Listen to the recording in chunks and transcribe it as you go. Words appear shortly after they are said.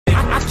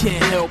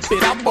can't help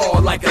it, I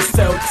ball like a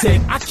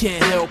Celtic. I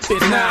can't help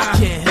it, nah, I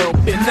can't help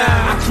it, nah,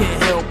 I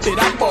can't help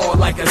it, I ball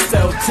like a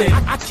Celtic.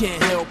 I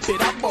can't help it,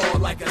 I ball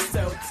like a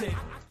Celtic.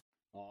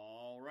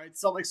 All right,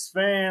 Celtics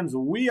fans,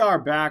 we are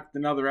back with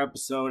another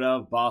episode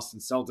of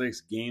Boston Celtics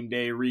Game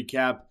Day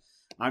Recap.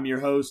 I'm your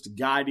host,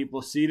 Guy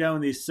DiPlacido,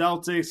 and the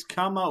Celtics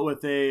come out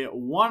with a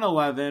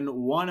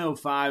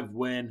 111-105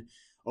 win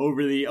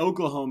over the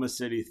Oklahoma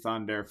City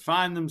Thunder,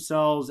 find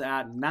themselves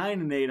at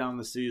 9-8 on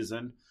the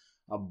season,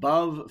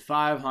 above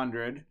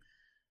 500,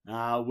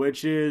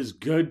 which is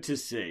good to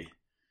see.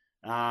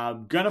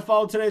 Gonna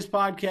follow today's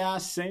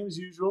podcast, same as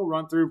usual,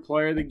 run through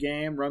player of the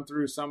game, run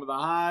through some of the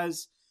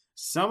highs,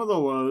 some of the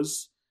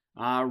lows,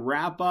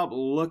 wrap up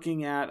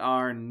looking at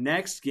our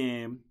next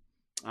game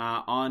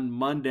on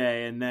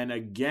Monday, and then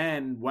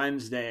again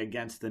Wednesday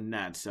against the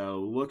Nets. So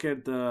look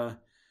at the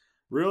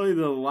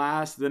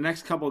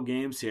next couple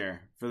games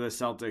here for the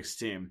Celtics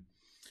team.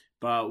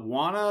 But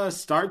want to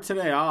start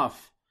today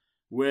off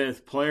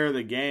with player of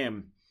the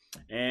game,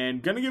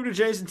 and going to give it to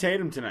Jason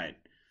Tatum tonight.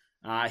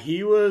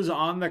 He was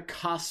on the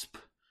cusp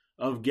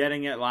of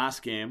getting it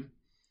last game.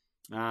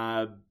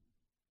 But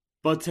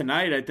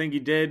tonight, I think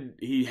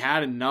he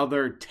had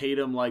another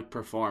Tatum-like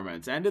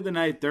performance. Ended the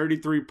night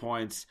 33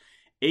 points,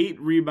 8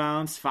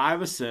 rebounds,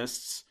 5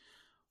 assists,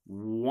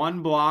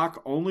 1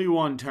 block, only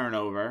 1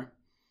 turnover.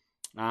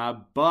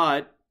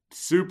 But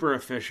super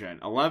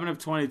efficient. 11 of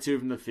 22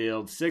 from the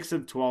field, 6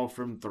 of 12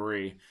 from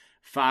 3,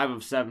 5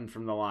 of 7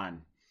 from the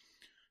line.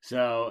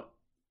 So,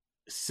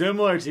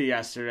 similar to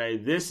yesterday,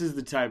 this is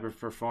the type of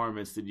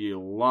performance that you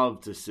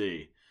love to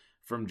see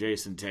from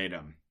Jason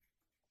Tatum.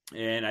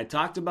 And I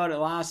talked about it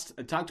last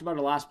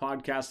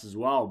podcast as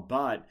well,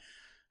 but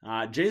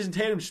Jason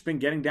Tatum's just been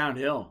getting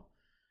downhill.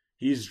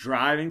 He's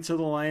driving to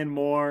the lane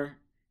more.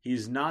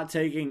 He's not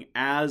taking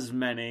as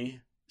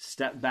many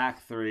step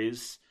back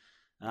threes.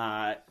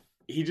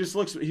 He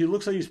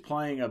looks like he's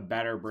playing a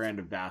better brand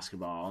of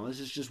basketball, and this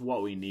is just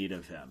what we need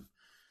of him.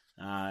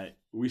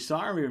 We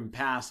saw him even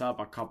pass up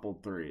a couple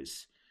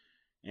threes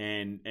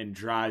and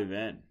drive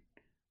in,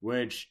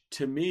 which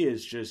to me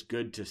is just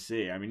good to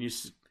see. I mean, you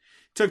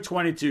took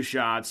 22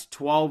 shots,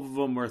 12 of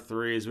them were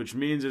threes, which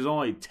means there's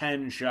only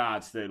 10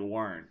 shots that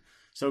weren't.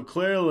 So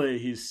clearly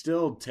he's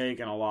still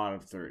taking a lot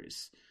of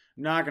threes.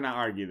 I'm not going to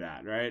argue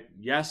that, right?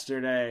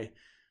 Yesterday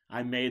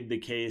I made the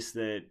case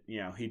that,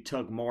 he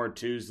took more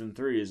 2s than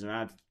 3s, and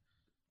that's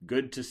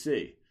good to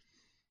see.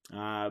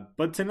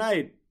 But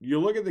tonight, you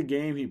look at the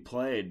game he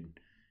played,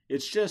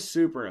 it's just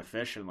super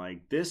efficient.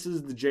 Like, this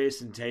is the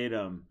Jason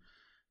Tatum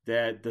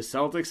that the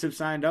Celtics have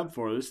signed up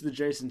for. This is the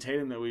Jason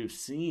Tatum that we've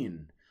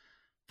seen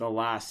the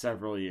last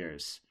several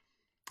years.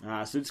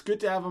 So it's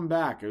good to have him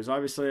back. It was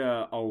obviously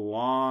a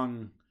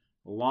long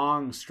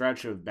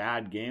stretch of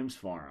bad games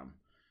for him.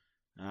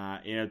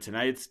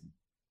 Tonight's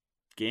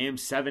game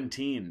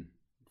 17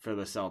 for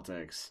the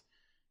Celtics,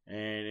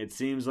 and it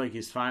seems like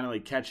he's finally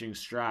catching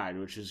stride,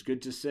 which is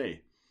good to see.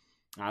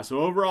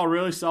 So overall,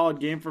 really solid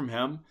game from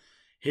him.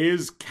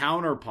 His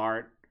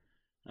counterpart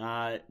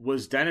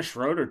was Dennis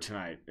Schroeder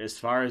tonight as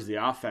far as the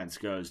offense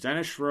goes.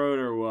 Dennis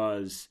Schroeder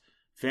was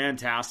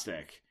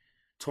fantastic.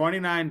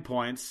 29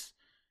 points,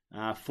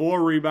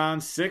 4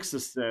 rebounds, 6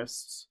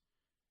 assists,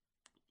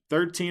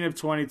 13 of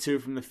 22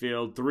 from the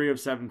field, 3 of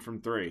 7 from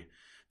 3.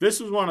 This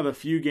was one of the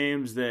few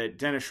games that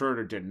Dennis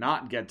Schroeder did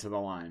not get to the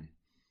line,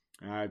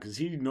 because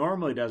he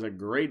normally does a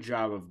great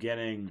job of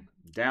getting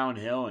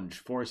downhill and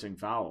forcing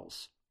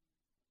fouls.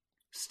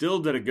 Still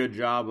did a good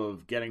job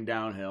of getting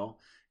downhill,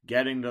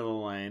 getting to the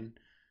lane,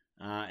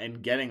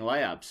 and getting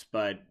layups,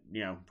 but,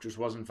 just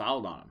wasn't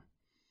fouled on him.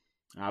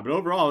 But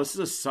overall, this is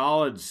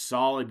a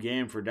solid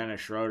game for Dennis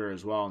Schroeder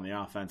as well in the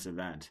offensive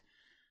end.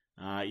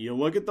 You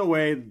look at the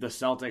way the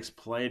Celtics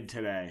played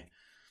today,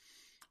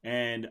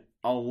 and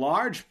a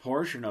large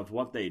portion of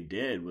what they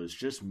did was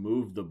just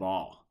move the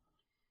ball.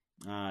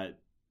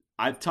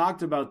 I've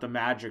talked about the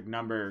magic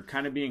number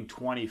kind of being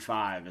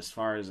 25 as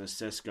far as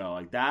assists go.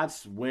 Like,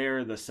 that's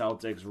where the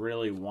Celtics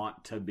really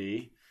want to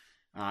be.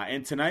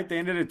 And tonight they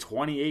ended at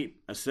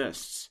 28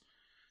 assists.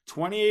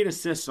 28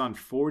 assists on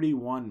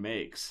 41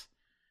 makes.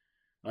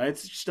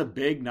 It's just a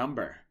big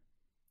number.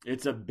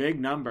 It's a big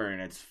number,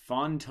 and it's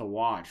fun to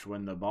watch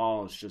when the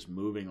ball is just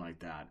moving like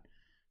that.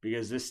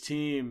 Because this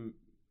team,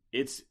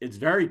 it's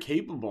very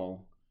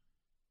capable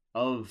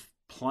of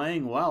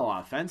playing well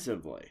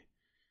offensively.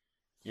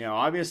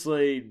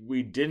 Obviously,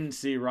 we didn't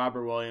see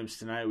Robert Williams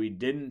tonight. We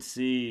didn't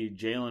see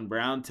Jaylen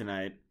Brown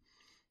tonight,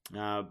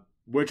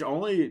 which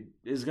only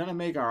is going to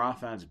make our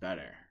offense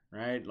better,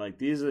 right? Like,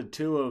 these are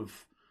two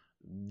of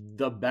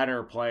the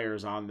better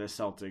players on this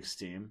Celtics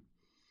team.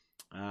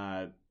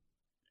 And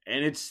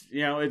it's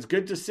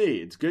good to see.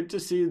 It's good to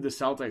see the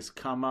Celtics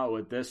come out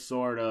with this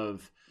sort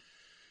of,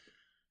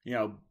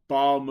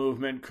 ball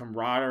movement,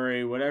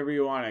 camaraderie, whatever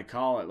you want to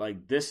call it.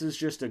 Like, this is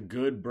just a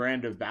good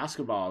brand of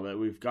basketball that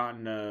we've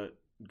gotten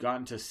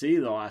to see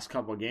the last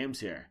couple of games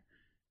here.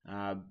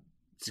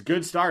 It's a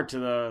good start to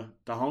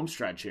the home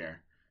stretch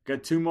here.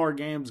 Got 2 more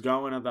games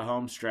going at the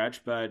home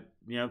stretch, but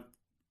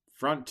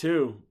front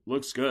 2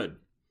 looks good.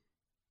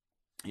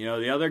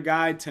 The other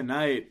guy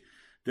tonight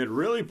that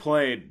really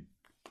played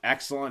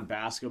excellent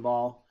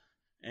basketball,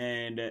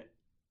 and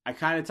I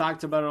kind of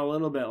talked about it a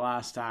little bit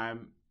last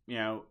time,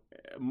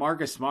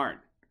 Marcus Smart.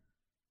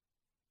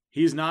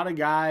 He's not a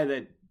guy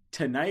that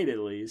tonight at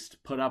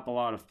least put up a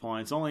lot of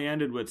points, only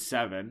ended with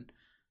 7,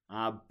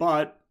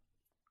 but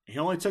he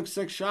only took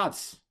 6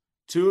 shots,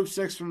 2 of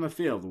 6 from the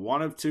field,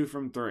 1 of 2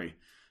 from 3.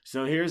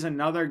 So here's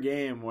another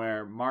game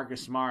where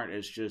Marcus Smart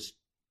is just,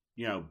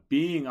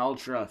 being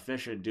ultra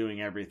efficient,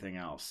 doing everything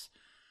else.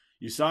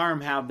 You saw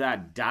him have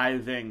that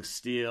diving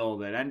steal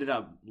that ended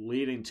up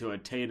leading to a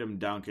Tatum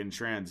dunk in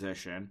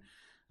transition.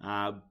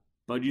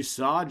 But you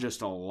saw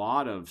just a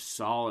lot of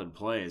solid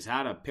plays.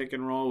 Had a pick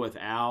and roll with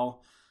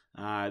Al.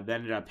 That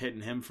ended up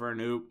hitting him for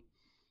an oop.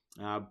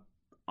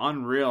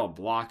 Unreal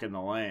block in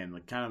the lane,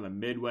 kind of the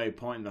midway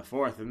point in the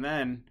fourth. And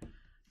then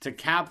to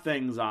cap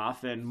things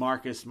off in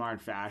Marcus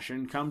Smart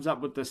fashion, comes up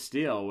with the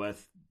steal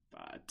with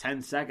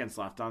 10 seconds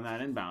left on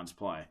that inbounds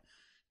play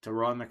to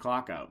run the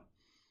clock out.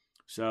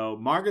 So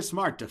Marcus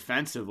Smart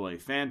defensively,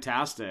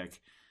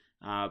 fantastic.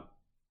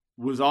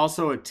 Was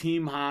also a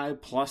team high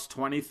plus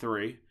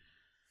 23.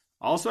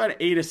 Also had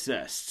 8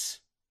 assists.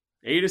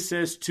 8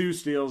 assists, 2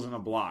 steals, and a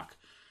block.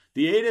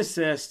 The 8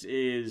 assists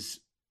is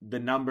the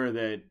number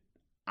that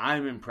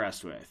I'm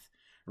impressed with,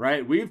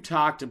 right? We've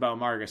talked about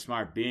Marcus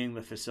Smart being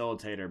the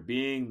facilitator,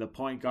 being the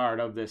point guard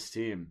of this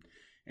team.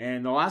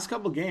 And the last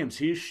couple games,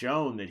 he's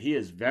shown that he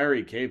is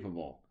very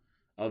capable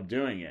of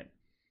doing it.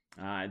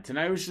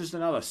 Tonight was just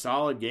another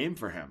solid game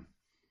for him.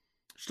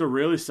 Just a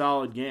really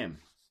solid game.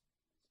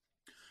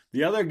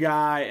 The other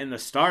guy in the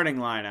starting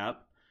lineup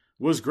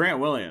was Grant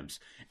Williams.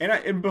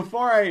 And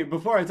before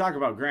I talk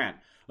about Grant,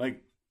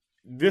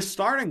 this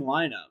starting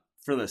lineup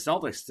for the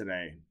Celtics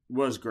today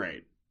was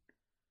great.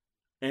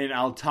 And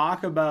I'll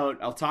talk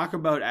about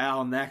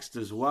Al next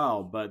as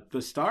well, but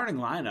the starting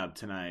lineup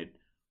tonight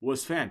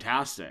was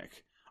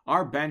fantastic.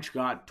 Our bench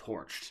got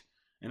torched,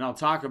 and I'll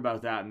talk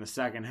about that in the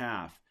second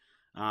half.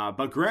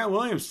 But Grant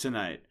Williams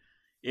tonight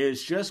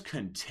is just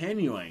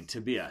continuing to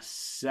be a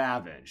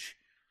savage.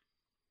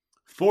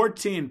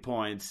 14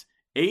 points,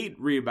 8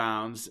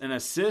 rebounds, an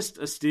assist,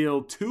 a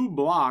steal, 2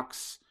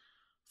 blocks,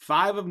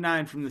 5 of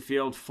 9 from the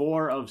field,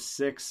 4 of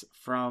 6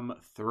 from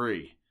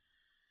 3.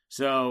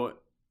 So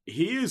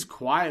he is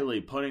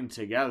quietly putting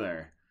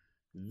together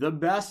the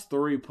best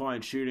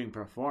 3-point shooting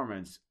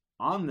performance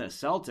on the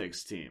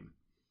Celtics team.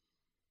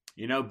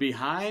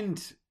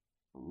 Behind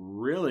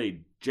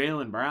really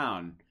Jaylen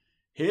Brown,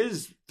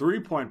 his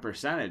 3-point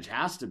percentage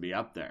has to be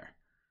up there.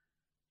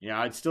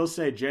 I'd still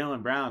say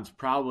Jaylen Brown's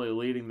probably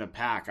leading the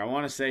pack. I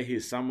want to say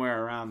he's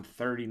somewhere around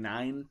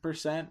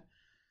 39%.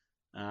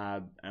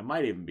 It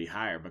might even be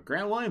higher, but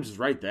Grant Williams is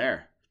right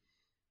there.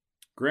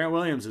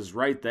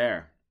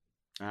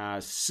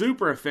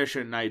 Super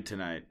efficient night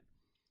tonight.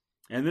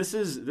 And this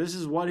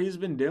is what he's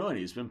been doing.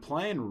 He's been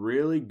playing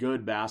really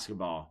good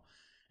basketball.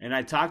 And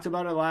I talked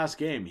about it last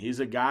game. He's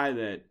a guy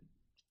that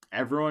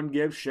everyone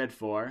gives shit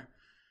for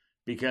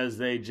because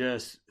they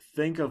just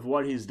think of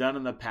what he's done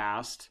in the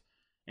past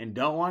and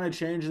don't want to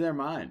change their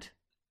mind.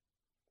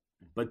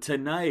 But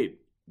tonight,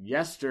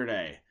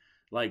 yesterday,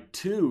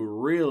 2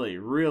 really,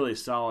 really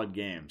solid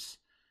games.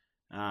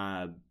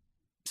 So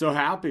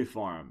happy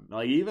for him.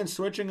 Even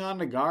switching on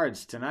to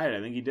guards tonight,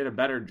 I think he did a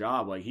better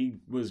job. He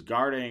was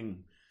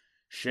guarding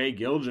Shai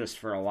Gilgeous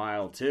for a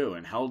while too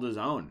and held his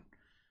own.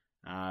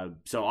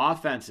 So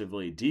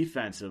offensively,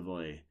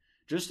 defensively,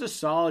 just a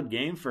solid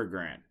game for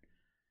Grant.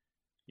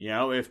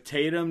 If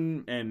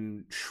Tatum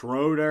and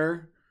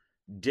Schroeder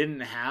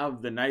didn't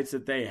have the nights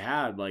that they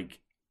had,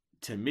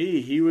 to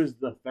me, he was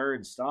the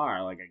third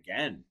star,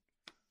 again.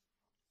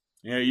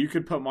 You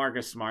could put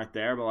Marcus Smart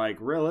there,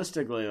 but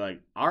realistically,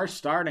 our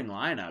starting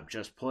lineup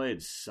just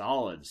played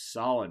solid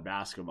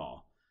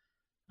basketball.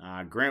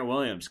 Grant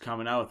Williams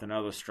coming out with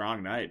another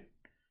strong night.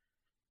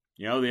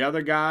 The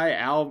other guy,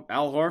 Al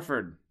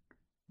Horford,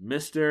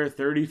 Mr.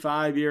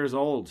 35 years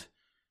old,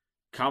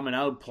 coming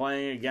out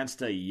playing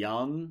against a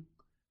young,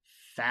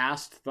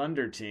 fast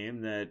Thunder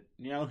team that,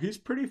 he's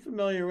pretty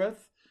familiar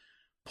with.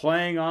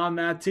 Playing on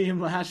that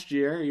team last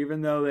year,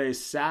 even though they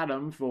sat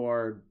him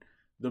for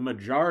the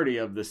majority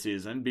of the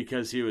season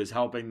because he was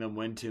helping them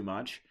win too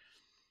much.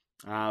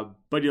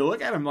 But you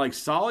look at him,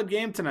 solid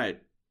game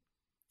tonight.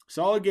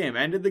 Solid game.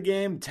 Ended the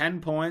game, 10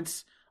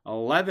 points,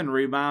 11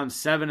 rebounds,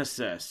 7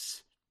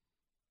 assists.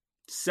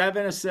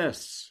 7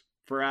 assists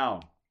for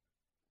Al.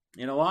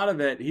 And a lot of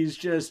it, he's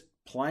just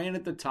playing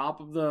at the top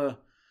of the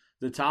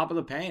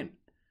paint.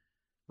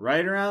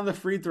 Right around the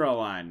free throw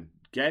line.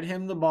 Get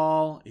him the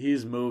ball,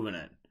 he's moving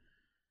it.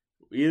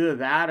 Either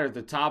that or at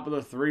the top of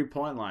the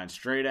 3-point line,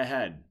 straight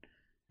ahead.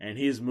 And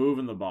he's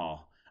moving the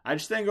ball. I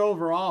just think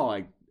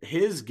overall,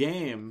 his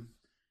game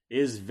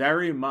is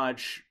very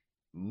much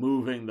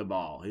moving the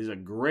ball. He's a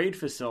great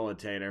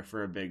facilitator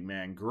for a big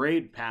man,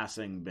 great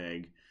passing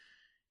big,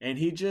 and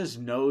he just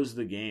knows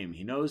the game.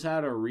 He knows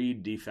how to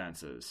read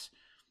defenses.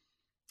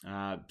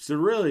 So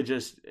really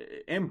just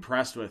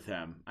impressed with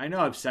him. I know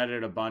I've said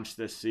it a bunch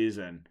this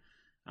season,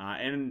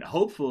 And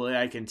hopefully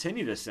I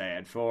continue to say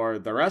it for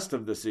the rest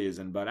of the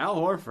season. But Al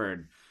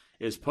Horford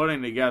is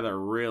putting together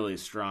really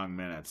strong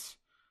minutes.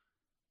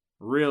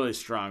 Really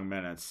strong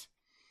minutes.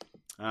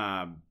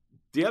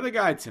 The other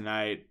guy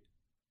tonight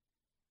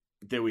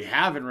that we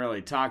haven't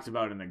really talked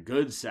about in the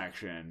good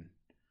section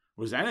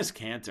was Enes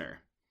Kanter.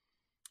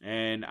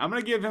 And I'm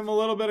going to give him a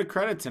little bit of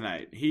credit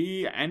tonight.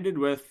 He ended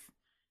with,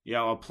 a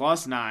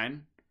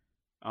 +9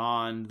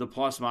 on the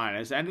plus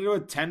minus. Ended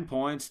with 10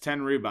 points,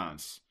 10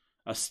 rebounds,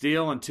 a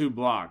steal, and 2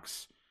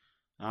 blocks.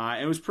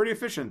 It was pretty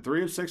efficient.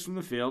 3 of 6 from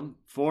the field,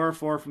 4 of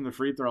 4 from the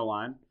free throw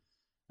line.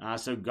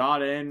 So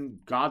got in,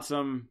 got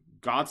some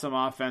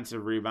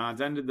offensive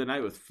rebounds. Ended the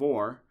night with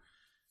 4.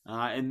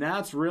 And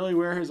that's really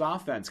where his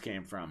offense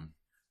came from.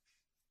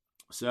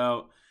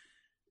 So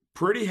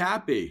pretty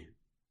happy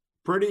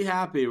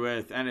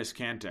with Enes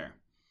Kanter.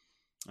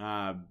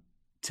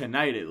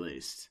 Tonight at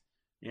least.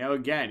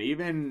 Again,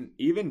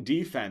 even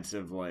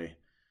defensively,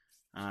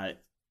 I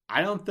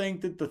don't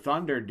think that the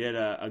Thunder did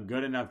a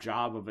good enough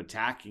job of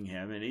attacking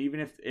him. And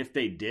even if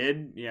they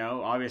did,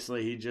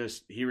 obviously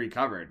he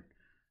recovered.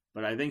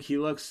 But I think he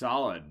looks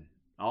solid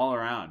all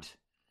around.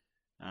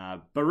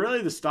 But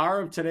really the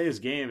star of today's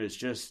game is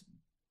just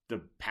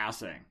the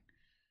passing.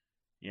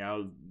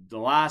 The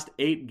last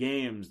 8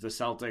 games, the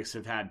Celtics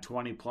have had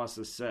 20-plus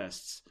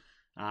assists.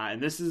 And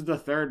this is the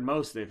third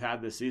most they've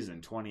had this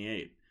season,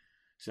 28.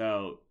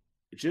 So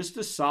just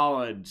a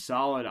solid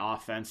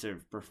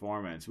offensive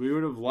performance. We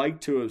would have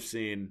liked to have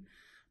seen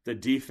the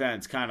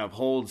defense kind of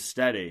hold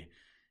steady.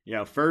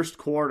 First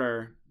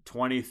quarter,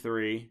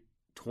 23,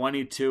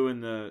 22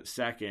 in the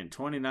second,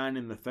 29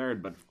 in the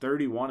third, but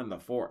 31 in the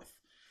fourth.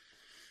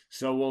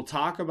 So we'll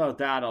talk about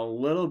that a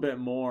little bit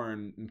more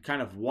and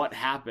kind of what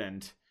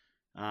happened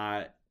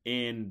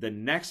in the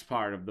next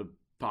part of the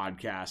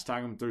podcast,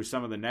 talking through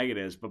some of the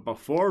negatives. But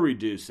before we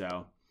do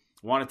so,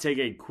 I want to take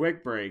a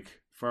quick break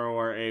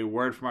for a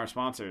word from our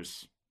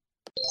sponsors.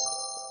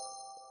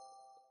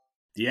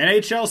 The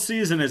NHL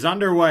season is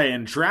underway,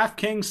 and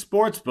DraftKings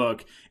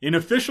Sportsbook, an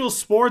official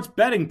sports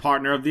betting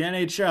partner of the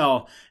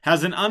NHL,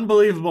 has an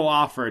unbelievable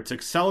offer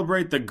to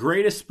celebrate the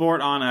greatest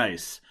sport on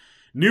ice.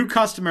 New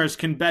customers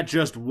can bet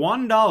just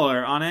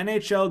 $1 on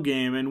NHL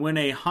game and win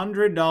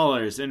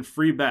 $100 in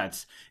free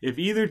bets if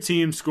either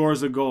team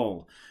scores a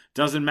goal.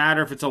 Doesn't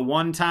matter if it's a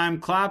one-time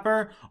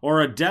clapper or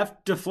a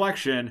deft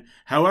deflection,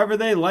 however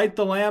they light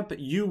the lamp,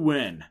 you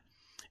win.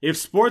 If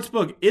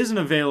Sportsbook isn't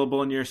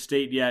available in your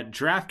state yet,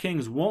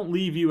 DraftKings won't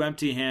leave you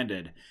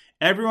empty-handed.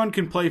 Everyone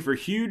can play for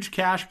huge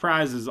cash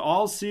prizes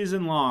all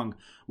season long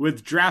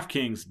with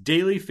DraftKings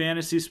daily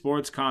fantasy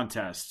sports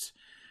contests.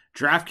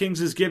 DraftKings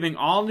is giving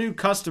all new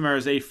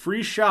customers a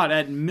free shot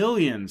at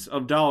millions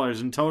of dollars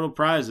in total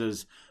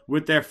prizes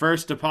with their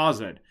first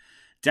deposit.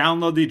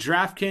 Download the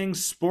DraftKings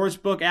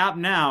Sportsbook app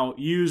now.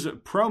 Use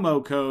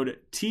promo code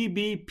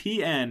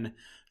TBPN.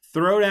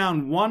 Throw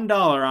down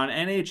 $1 on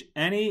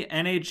any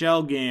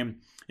NHL game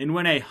and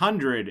win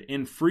 $100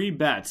 in free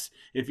bets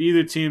if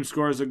either team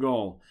scores a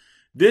goal.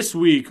 This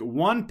week,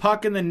 one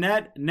puck in the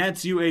net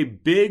nets you a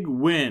big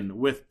win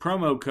with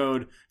promo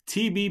code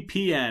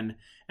TBPN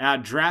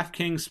at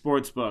DraftKings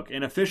Sportsbook,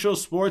 an official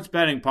sports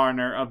betting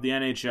partner of the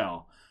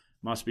NHL.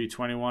 Must be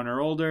 21 or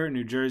older,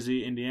 New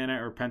Jersey,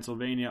 Indiana, or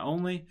Pennsylvania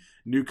only.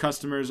 New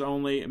customers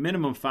only.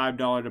 Minimum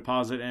 $5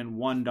 deposit and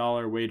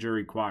 $1 wager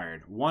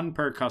required. One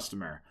per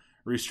customer.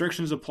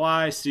 Restrictions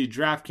apply. See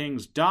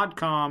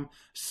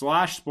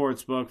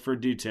DraftKings.com/sportsbook for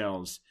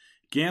details.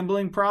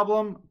 Gambling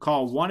problem?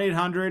 Call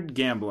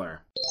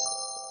 1-800-GAMBLER.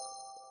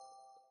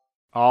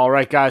 All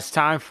right, guys,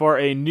 time for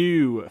a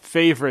new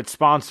favorite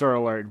sponsor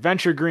alert,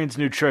 Venture Greens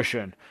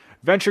Nutrition.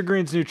 Venture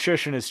Greens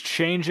Nutrition is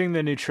changing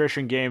the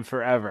nutrition game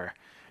forever.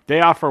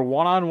 They offer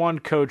one-on-one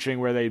coaching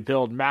where they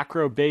build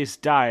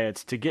macro-based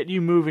diets to get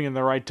you moving in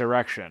the right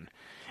direction.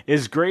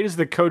 As great as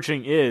the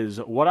coaching is,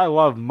 what I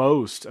love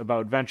most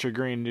about Venture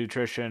Green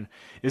Nutrition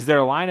is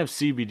their line of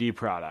CBD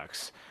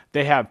products.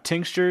 They have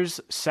tinctures,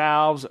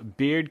 salves,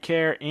 beard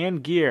care,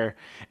 and gear,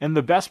 and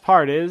the best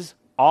part is,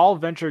 all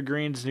Venture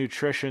Greens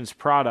Nutrition's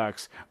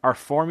products are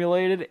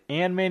formulated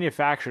and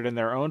manufactured in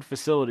their own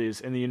facilities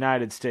in the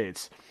United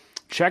States.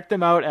 Check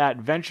them out at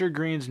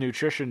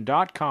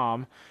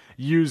venturegreensnutrition.com.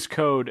 Use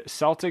code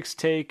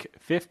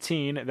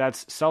CelticsTake15,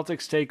 that's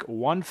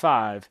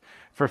CelticsTake15,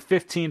 for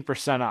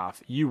 15%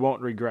 off. You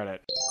won't regret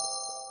it. All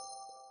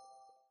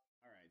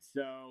right,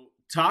 so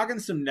talking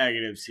some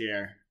negatives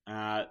here.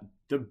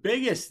 The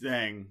biggest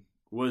thing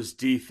was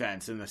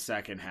defense in the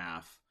second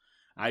half.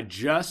 I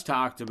just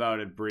talked about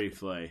it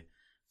briefly,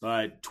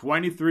 but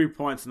 23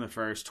 points in the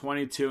first,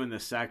 22 in the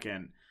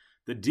second.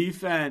 The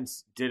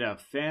defense did a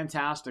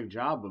fantastic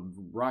job of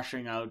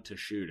rushing out to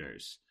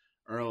shooters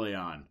early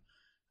on.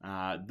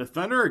 The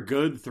Thunder are a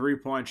good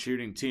three-point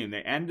shooting team.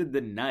 They ended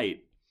the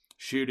night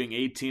shooting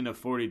 18 of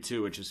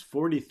 42, which is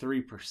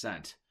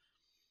 43%,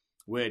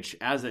 which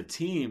as a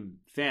team,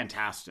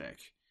 fantastic.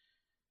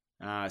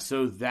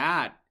 So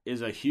that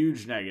is a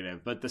huge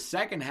negative. But the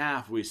second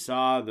half, we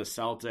saw the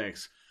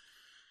Celtics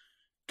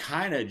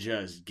kind of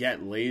just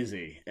get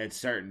lazy at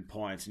certain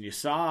points. And you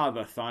saw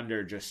the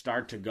Thunder just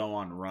start to go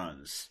on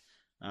runs.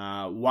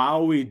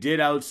 While we did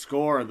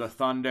outscore the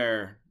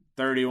Thunder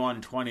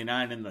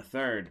 31-29 in the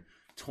third,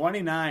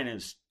 29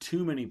 is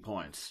too many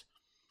points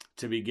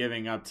to be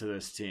giving up to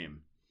this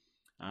team.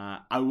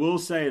 I will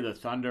say the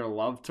Thunder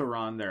love to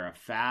run. They're a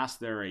fast,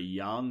 they're a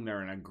young,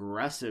 they're an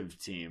aggressive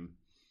team.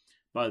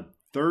 But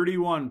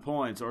 31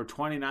 points or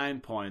 29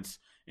 points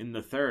in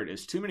the third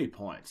is too many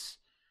points.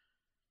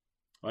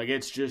 Like,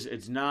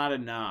 it's not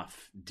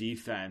enough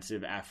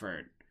defensive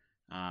effort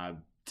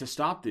to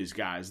stop these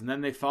guys. And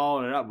then they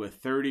followed it up with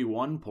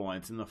 31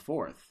 points in the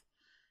fourth.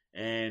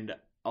 And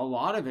a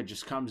lot of it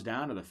just comes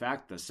down to the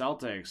fact the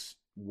Celtics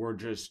were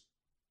just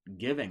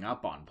giving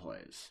up on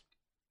plays.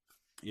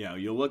 You know,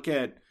 you look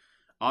at,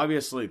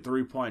 obviously,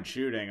 three-point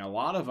shooting. A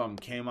lot of them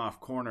came off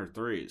corner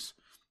threes.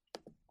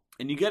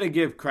 And you got to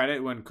give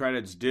credit when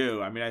credit's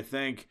due. I mean, I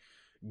think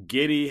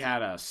Giddey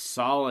had a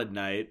solid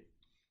night.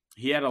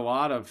 He had a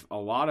lot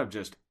of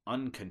just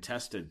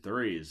uncontested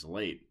threes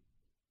late.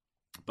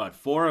 But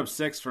 4 of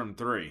 6 from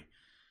 3.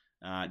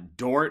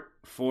 Dort,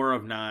 4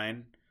 of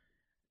 9.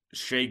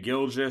 Shai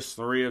Gilgeous,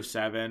 3 of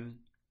 7.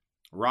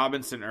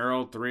 Robinson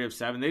Earl, 3 of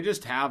 7. They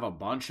just have a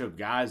bunch of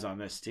guys on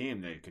this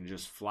team that can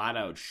just flat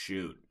out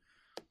shoot.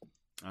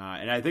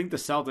 And I think the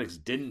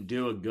Celtics didn't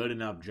do a good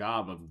enough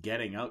job of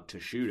getting out to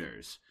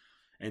shooters.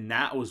 And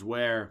that was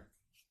where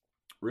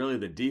really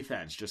the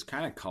defense just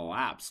kind of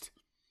collapsed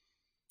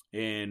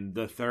in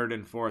the third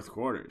and fourth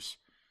quarters.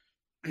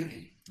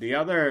 The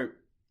other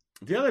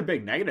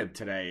big negative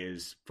today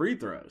is free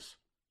throws.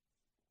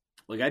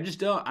 Like, I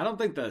don't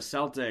think the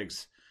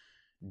Celtics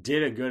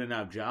did a good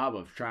enough job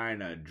of trying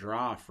to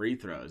draw free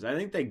throws. I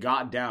think they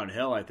got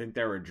downhill. I think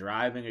they were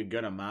driving a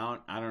good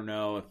amount. I don't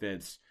know if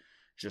it's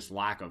just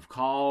lack of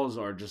calls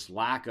or just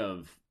lack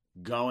of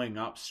going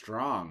up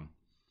strong.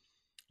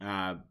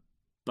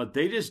 But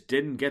they just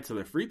didn't get to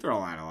the free throw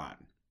line a lot.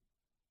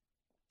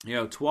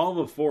 12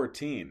 of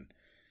 14.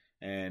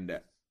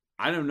 And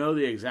I don't know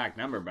the exact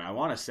number, but I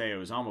want to say it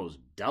was almost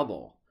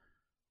double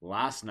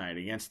last night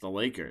against the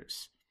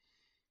Lakers.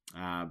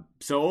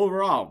 So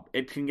overall,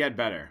 it can get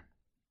better,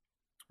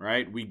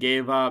 right? We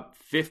gave up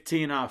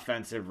 15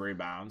 offensive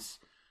rebounds,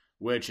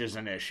 which is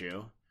an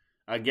issue.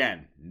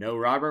 Again, no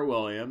Robert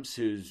Williams,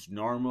 who's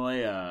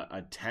normally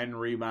a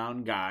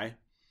 10-rebound guy.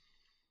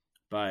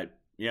 But,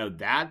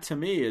 that to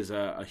me is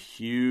a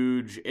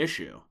huge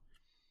issue,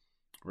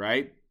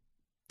 right?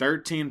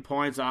 13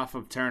 points off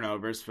of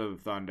turnovers for the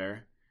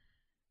Thunder.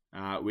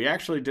 We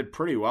actually did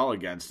pretty well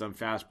against them,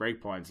 fast break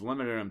points,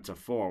 limited them to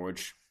 4,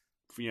 which,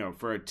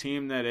 for a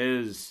team that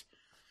is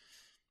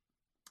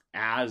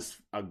as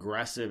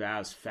aggressive,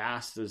 as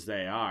fast as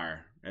they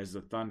are, as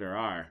the Thunder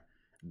are,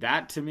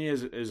 that to me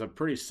is a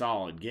pretty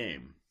solid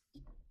game.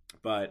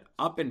 But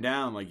up and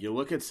down, like, you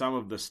look at some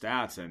of the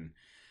stats and,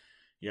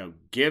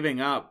 giving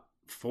up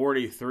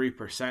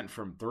 43%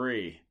 from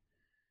 3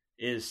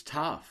 is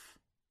tough.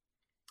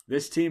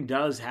 This team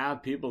does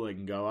have people that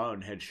can go out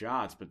and hit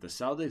shots, but the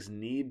Celtics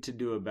need to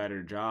do a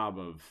better job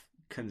of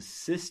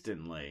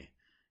consistently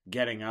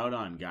getting out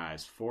on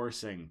guys,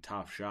 forcing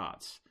tough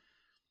shots.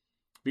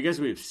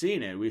 Because we've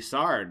seen it. We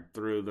saw it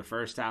through the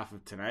first half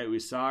of tonight. We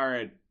saw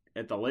it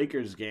at the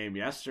Lakers game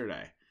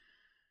yesterday.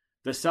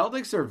 The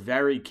Celtics are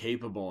very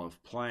capable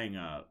of playing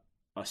a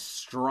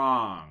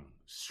strong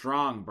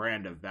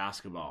brand of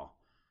basketball.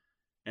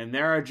 And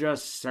there are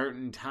just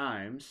certain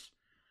times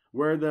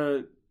where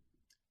the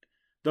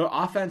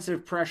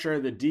offensive pressure,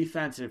 the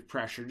defensive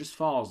pressure just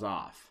falls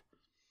off.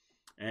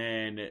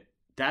 And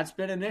that's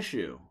been an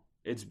issue.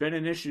 It's been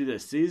an issue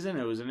this season.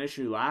 It was an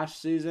issue last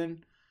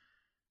season.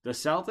 The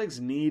Celtics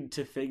need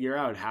to figure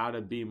out how to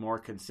be more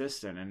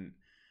consistent. And,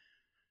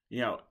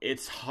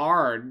 it's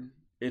hard.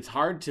 It's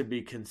hard to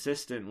be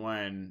consistent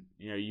when,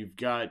 you've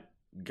got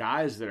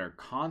guys that are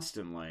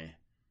constantly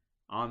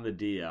on the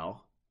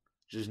DL,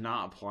 just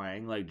not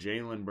playing, like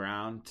Jaylen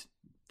Brown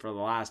for the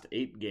last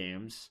 8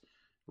 games.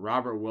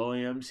 Robert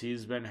Williams,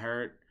 he's been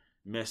hurt,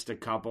 missed a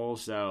couple.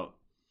 So,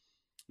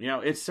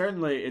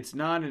 it's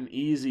not an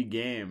easy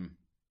game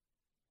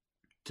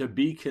to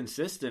be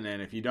consistent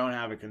in if you don't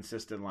have a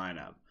consistent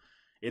lineup.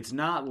 It's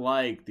not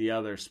like the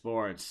other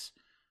sports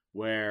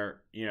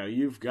where,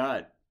 you've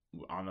got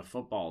on the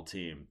football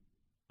team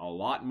a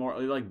lot more,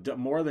 like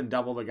more than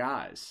double the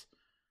guys.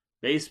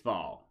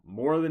 Baseball,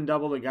 more than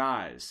double the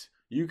guys.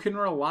 You can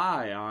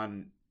rely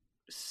on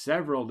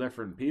several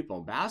different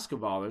people.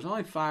 Basketball, there's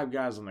only 5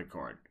 guys on the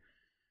court.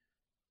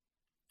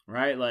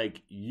 Right?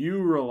 Like,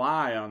 you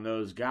rely on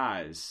those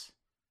guys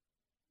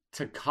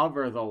to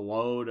cover the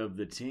load of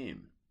the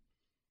team.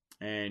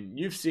 And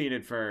you've seen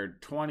it for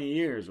 20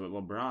 years with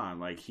LeBron.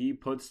 Like, he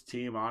puts the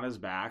team on his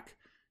back.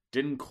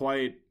 Didn't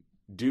quite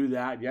do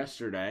that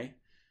yesterday.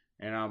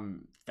 And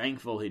I'm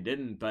thankful he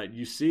didn't. But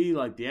you see,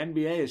 like, the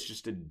NBA is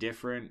just a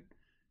different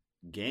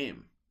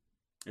game.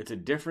 It's a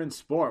different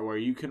sport where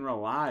you can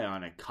rely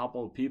on a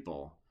couple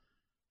people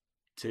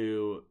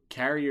to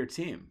carry your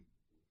team.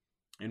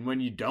 And when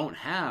you don't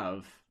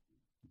have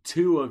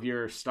 2 of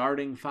your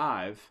starting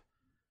 5,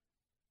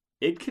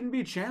 it can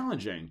be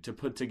challenging to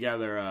put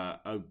together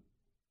a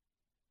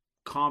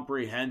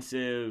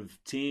comprehensive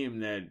team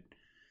that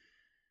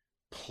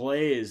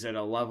plays at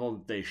a level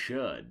that they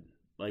should.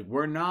 Like,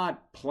 we're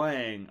not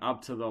playing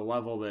up to the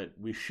level that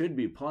we should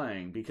be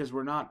playing because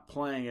we're not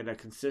playing at a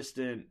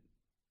consistent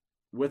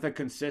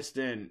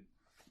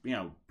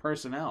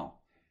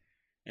personnel.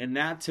 And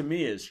that to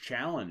me is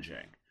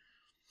challenging.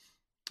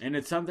 And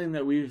it's something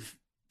that we've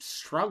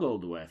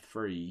struggled with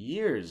for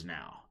years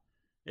now.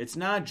 It's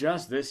not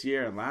just this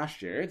year and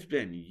last year. It's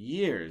been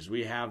years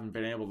we haven't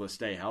been able to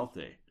stay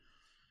healthy.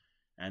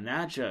 And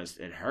that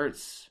it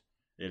hurts.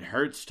 It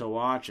hurts to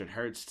watch. It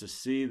hurts to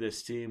see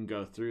this team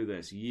go through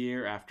this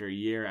year after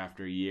year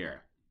after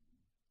year.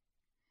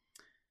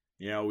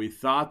 We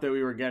thought that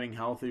we were getting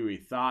healthy. We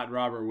thought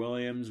Robert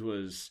Williams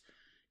was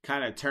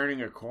kind of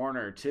turning a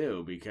corner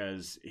too,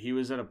 because he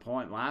was at a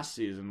point last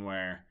season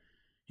where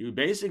he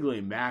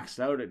basically maxed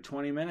out at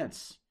 20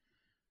 minutes.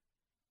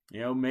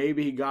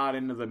 Maybe he got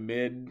into the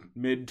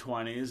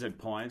mid-20s at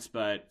points,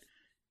 but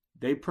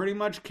they pretty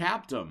much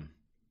capped him.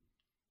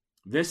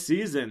 This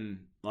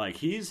season,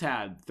 he's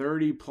had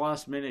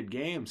 30-plus minute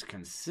games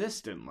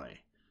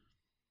consistently.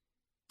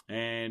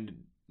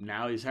 And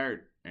now he's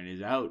hurt, and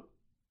he's out.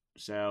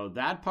 So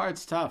that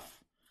part's tough.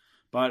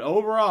 But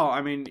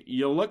overall,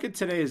 you look at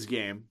today's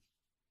game,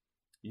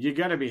 you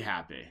got to be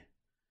happy.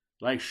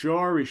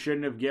 Sure, we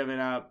shouldn't have given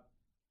up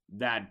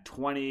that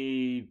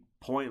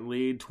 20-point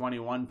lead,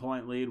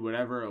 21-point lead,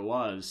 whatever it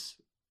was.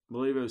 I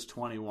believe it was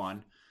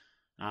 21.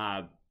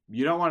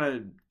 You don't want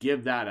to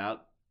give that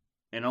up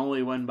and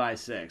only win by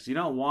 6. You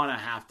don't want to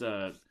have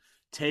to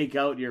take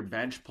out your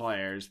bench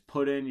players,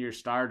 put in your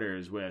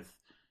starters with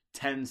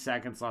 10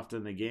 seconds left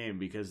in the game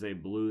because they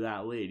blew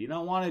that lead. You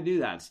don't want to do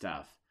that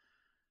stuff.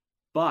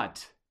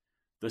 But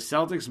the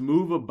Celtics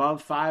move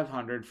above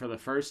 500 for the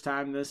first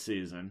time this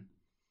season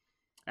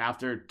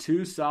after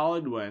 2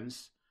 solid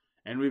wins.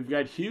 And we've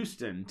got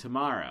Houston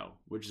tomorrow,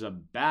 which is a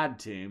bad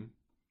team.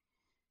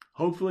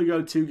 Hopefully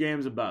go 2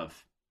 games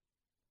above.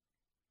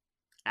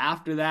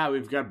 After that,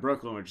 we've got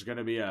Brooklyn, which is going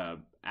to be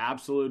an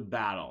absolute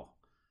battle.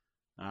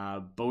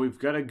 But we've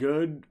got a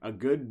good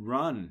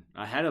run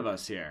ahead of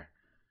us here.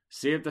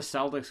 See if the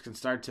Celtics can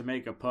start to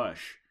make a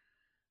push.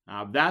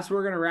 That's where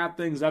we're going to wrap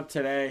things up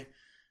today.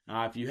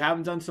 If you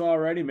haven't done so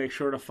already, make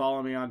sure to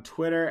follow me on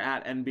Twitter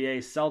at NBA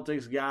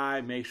Celtics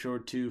Guy. Make sure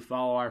to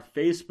follow our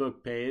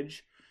Facebook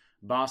page,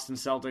 Boston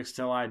Celtics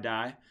Till I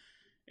Die.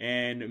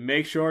 And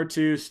make sure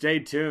to stay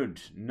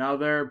tuned.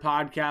 Another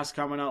podcast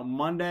coming out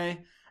Monday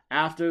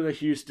after the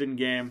Houston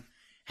game.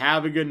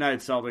 Have a good night,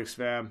 Celtics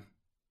fam.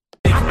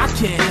 I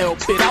can't help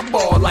it, I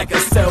ball like a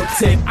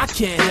Celtic. I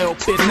can't help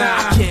it, nah,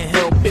 I can't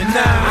help it,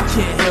 nah, I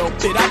can't help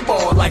it, I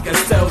ball like a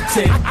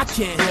Celtic. I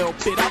can't help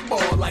it, I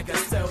ball like a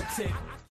Celtic.